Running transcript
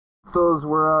Those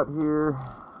we're out here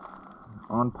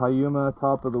on Payuma,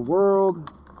 top of the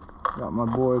world. Got my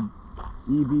boy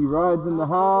EV Rides in the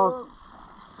house.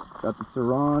 Got the Sur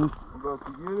Rons. About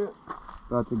to get it.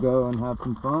 About to go and have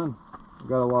some fun. We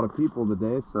got a lot of people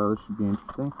today, so this should be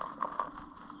interesting.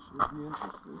 Should be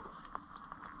interesting.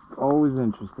 Always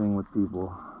interesting with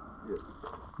people. Yes.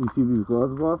 You see these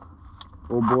gloves, boss?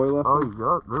 Old boy left. Oh, you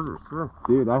got those are sick.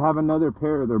 Dude, I have another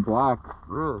pair. They're black.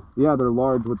 Really? Yeah, they're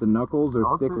large with the knuckles. They're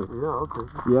I'll thicker. I'll take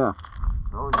it. Yeah.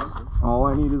 I'll use them. All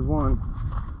I need is one.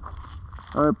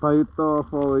 Alright, Payito, I'll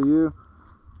follow you.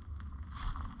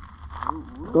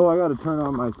 Oh, I gotta turn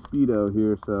on my speedo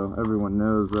here so everyone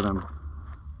knows that I'm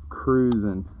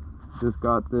cruising. Just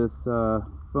got this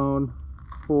phone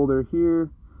holder here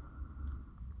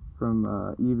from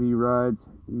EV Rides.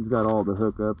 He's got all the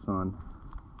hookups on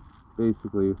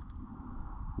basically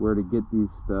where to get these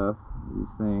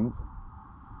things.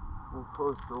 We'll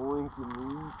post the link in the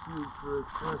YouTube for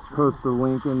accessories. Post the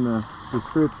link in the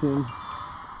description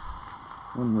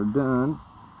when we're done.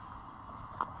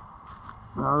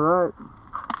 Alright.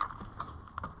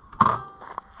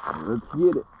 Let's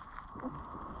get it.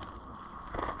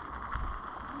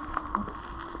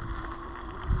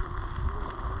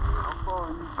 I'll follow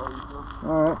you, buddy.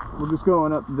 Alright, we're just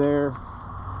going up there.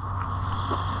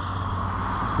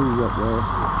 Who's up there?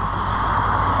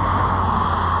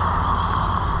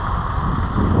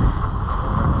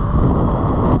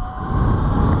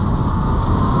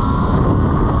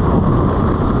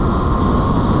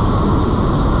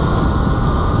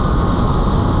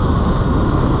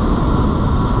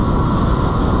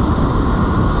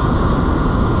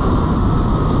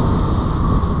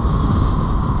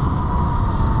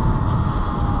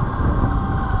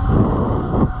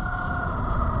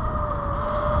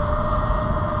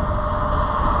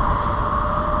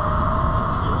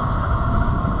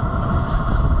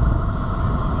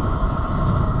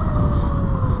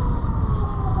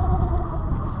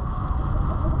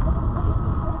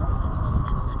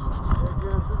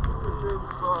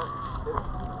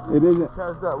 It isn't. It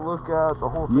has that lookout, the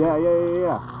whole thing.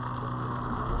 Yeah.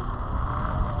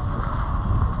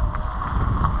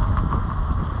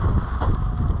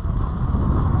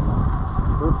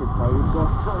 Perfect, Payito.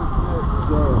 So sick.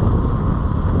 So.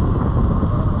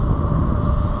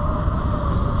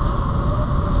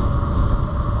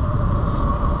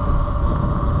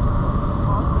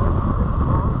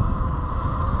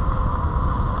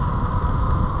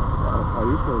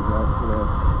 Payito's out today.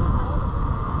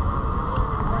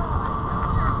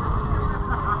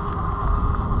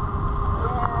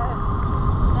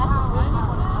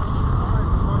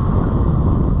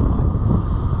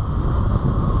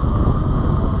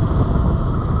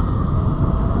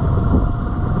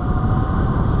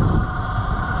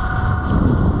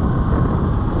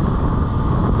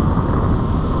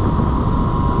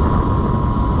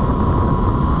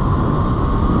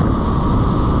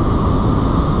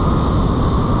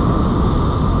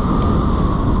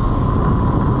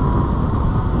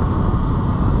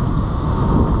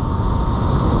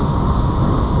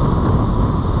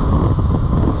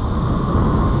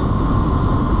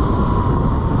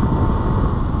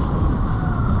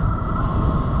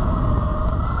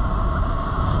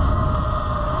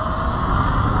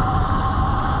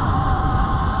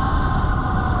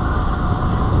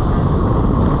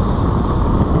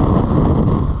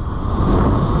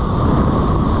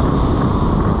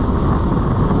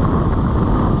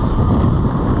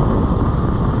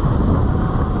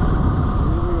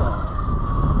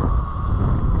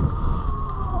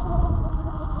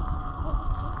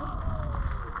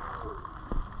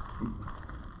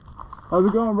 How's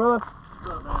it going, brother?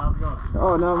 What's up, man? How's it going?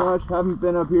 Oh, not much. Haven't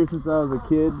been up here since I was a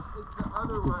kid.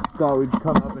 Just thought we'd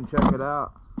come up and check it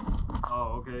out.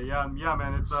 Oh, okay. Yeah,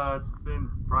 man. It's been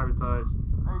privatized.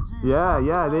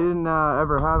 Yeah. They didn't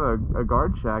ever have a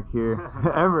guard shack here,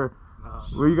 ever.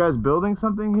 No. Were you guys building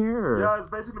something here? Or? Yeah, it's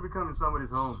basically becoming somebody's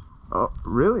home. Oh,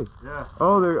 really? Yeah.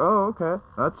 Oh, okay.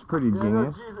 That's pretty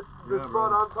genius. The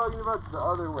spot I'm talking about is the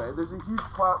other way. There's a huge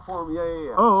platform.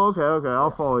 Yeah. Oh, okay.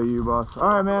 I'll follow you, boss.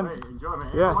 All right, man. Hey, enjoy,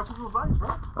 man. Yeah. How much is those bikes,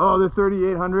 bro? Oh, they're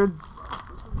 3,800.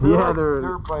 They're they're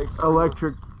dirt bikes.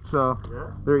 electric, so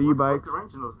Yeah. they're e-bikes. What's the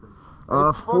range in those things?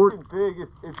 It's fucking big.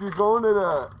 If you're going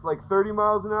at like 30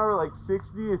 miles an hour, like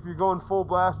 60. If you're going full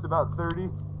blast, about 30.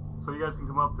 So you guys can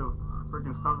come up to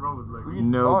freaking stunt road with like.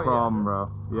 No problem,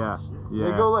 bro. Yeah.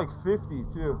 They go like 50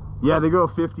 too. Yeah, they go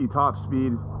 50 top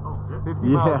speed. Oh, 50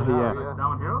 miles an hour, Like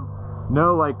downhill?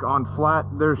 No, like on flat.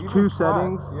 There's Even two flat,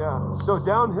 settings. Yeah. So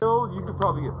downhill, you could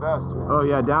probably get faster. Oh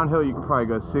yeah, downhill you could probably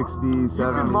go 60, 70. You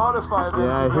can modify them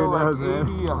Yeah, to who go like knows, man.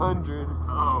 80, 100.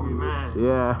 Oh man.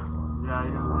 Yeah.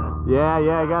 Yeah. Yeah,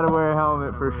 I gotta wear a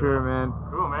helmet for sure, man.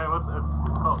 Cool, man.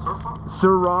 It's called Sur Ron?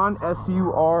 Sur Ron,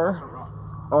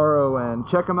 S-U-R-R-O-N.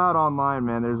 Check them out online,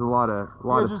 man. There's a lot of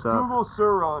just stuff. Google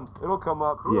Sur Ron. It'll come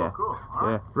up. Cool, Yeah. cool. All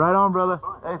right. Right on, brother.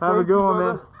 Hey, Have a good one,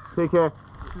 man. brother. Take care.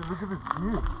 Dude, look at this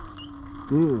view.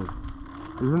 Dude,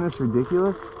 isn't this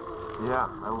ridiculous? Yeah,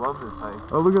 I love this hike.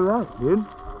 Oh, look at that, dude.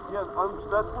 Yeah, that's where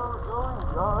we're going,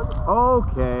 God.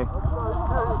 Okay.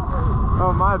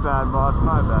 Oh, my bad, boss.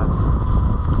 My bad.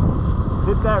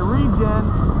 Hit that regen.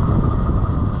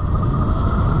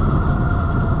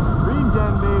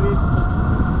 Regen, baby.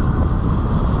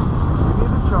 Give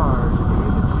me the charge. Give me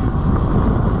the juice.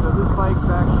 So this bike's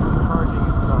actually charging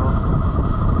itself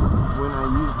when I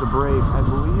use the brake. I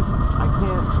believe I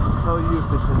can't tell you if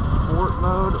it's in sport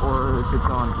mode or if it's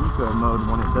on eco mode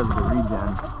when it does the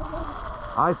regen.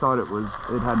 I thought it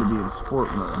had to be in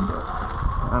sport mode, but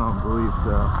I don't believe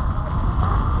so.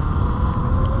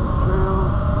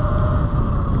 Trails.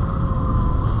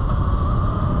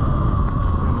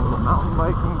 Doing a little mountain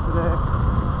biking today.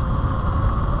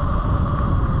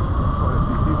 Quite a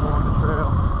few people on the trail.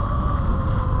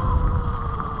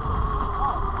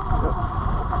 Yep.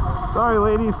 Sorry,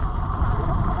 ladies.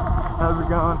 How's it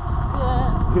going?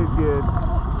 Good. Good.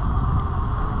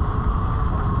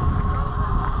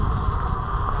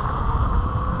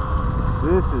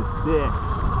 This is sick.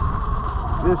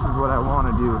 This is what I want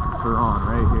to do with the Sur Ron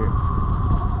right here.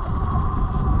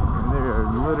 And there are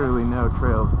literally no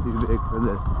trails too big for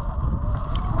this.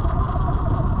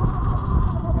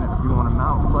 You know, if you want to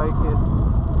mountain bike it,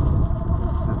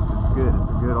 it's good. It's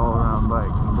a good all-around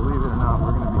bike. And believe it or not,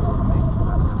 we're going to be able to make it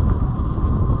better than this.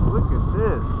 Look at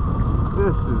this.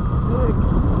 This is sick.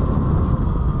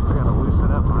 I got to loosen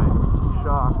up my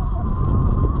shocks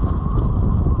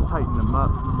and tighten them up.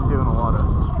 I'm doing a lot of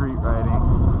street riding.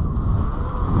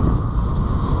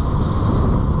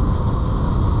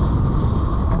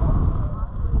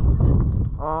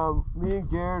 Me and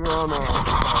Garrett are on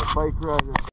a bike ride.